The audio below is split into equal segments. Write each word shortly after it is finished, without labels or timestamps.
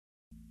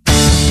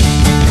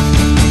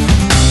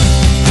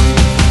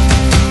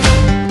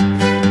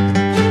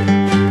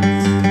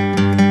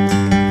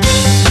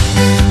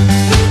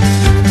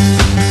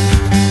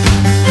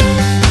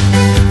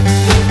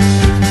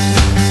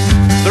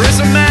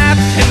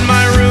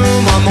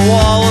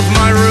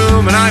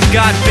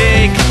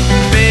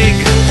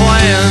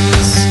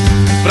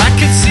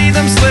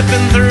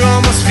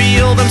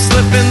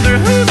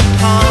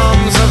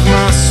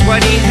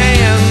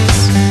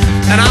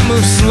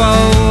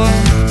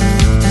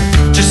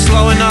just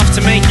slow enough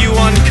to make you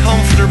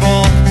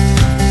uncomfortable.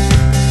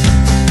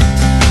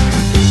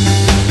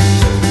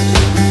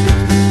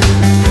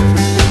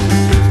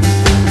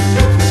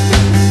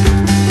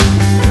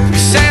 You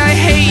say I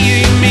hate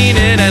you, you mean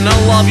it, and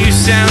I love you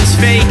sounds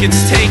fake.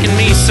 It's taken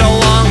me so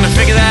long to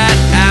figure that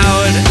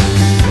out.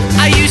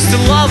 I used to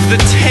love the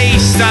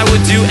taste, I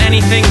would do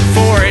anything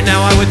for it.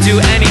 Now I would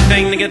do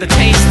anything to get the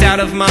taste out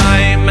of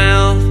my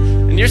mouth.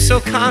 And you're so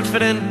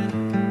confident,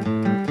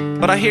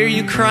 but I hear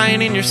you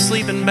crying in your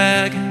sleeping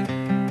bag.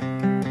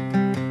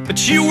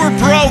 But you were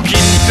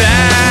broken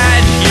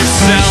bad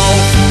yourself,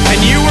 and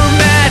you were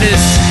mad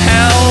as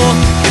hell.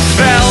 It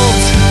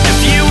felt if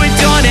you had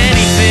done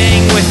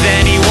anything with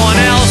anyone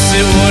else,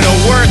 it would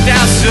have worked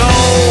out so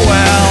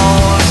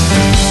well.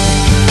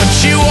 But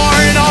you are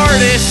an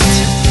artist,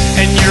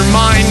 and your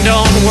mind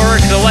don't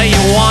work the way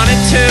you want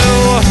it to.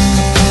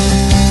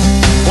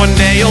 One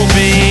day you'll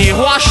be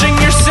washing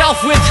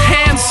yourself with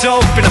hand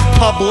soap in a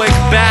public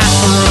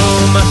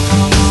bathroom,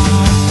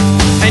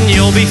 and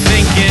you'll be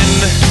thinking,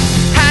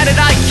 how did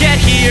I get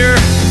here?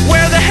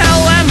 Where the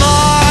hell am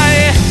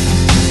I?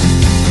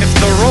 If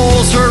the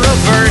roles were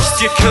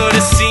reversed, you could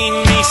have seen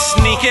me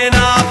sneaking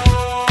up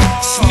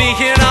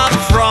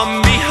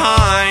from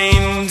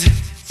behind.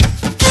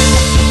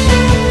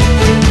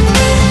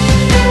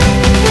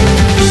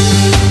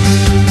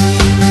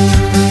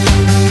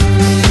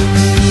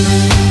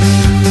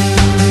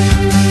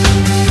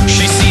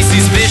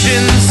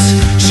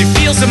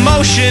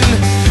 Emotion.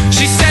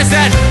 She says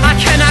that I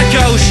cannot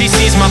go. She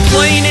sees my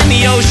plane in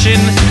the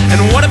ocean. And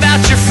what about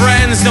your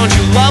friends? Don't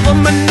you love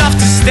them enough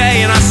to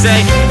stay? And I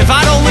say, if I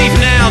don't leave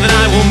now, then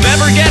I will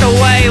never get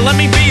away. Let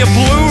me be a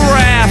blue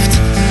raft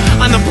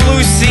on the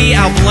blue sea.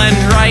 I'll blend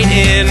right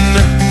in.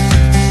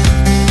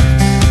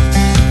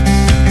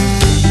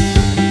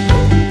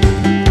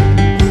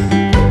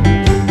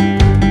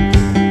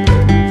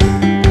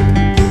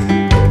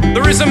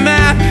 There is a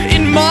map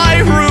in my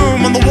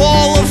room, on the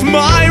wall of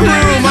my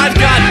room. I've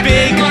got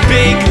big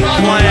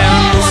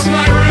plans,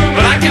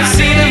 but I can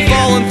see them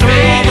falling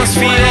through, almost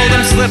feel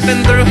them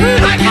slipping through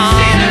the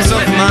palms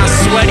of my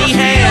sweaty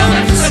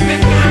hands.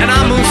 And I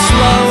move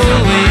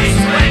slowly,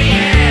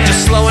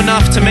 just slow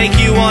enough to make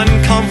you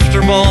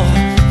uncomfortable.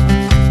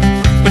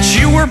 But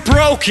you were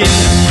broken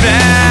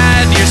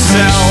bad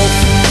yourself,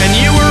 and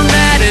you were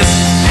mad as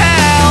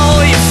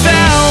hell. You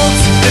felt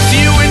if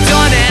you had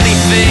done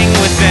anything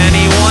with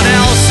anyone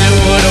else, it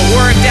would have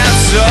worked out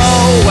so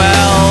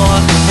well.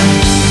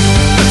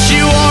 But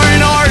you are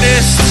an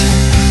artist,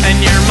 and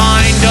your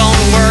mind don't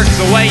work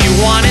the way you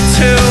want it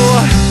to.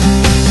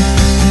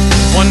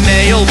 One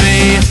day you'll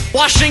be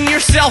washing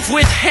yourself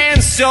with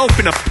hand soap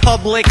in a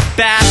public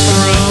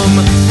bathroom,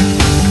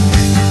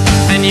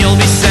 and you'll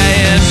be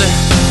saying,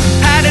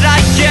 how did I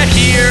get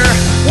here?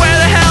 Where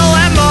the hell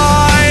am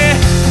I?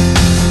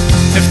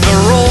 If the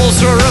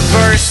roles were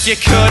reversed, you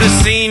could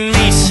have seen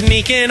me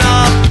sneaking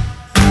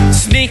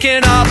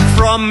up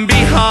from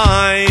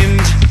behind.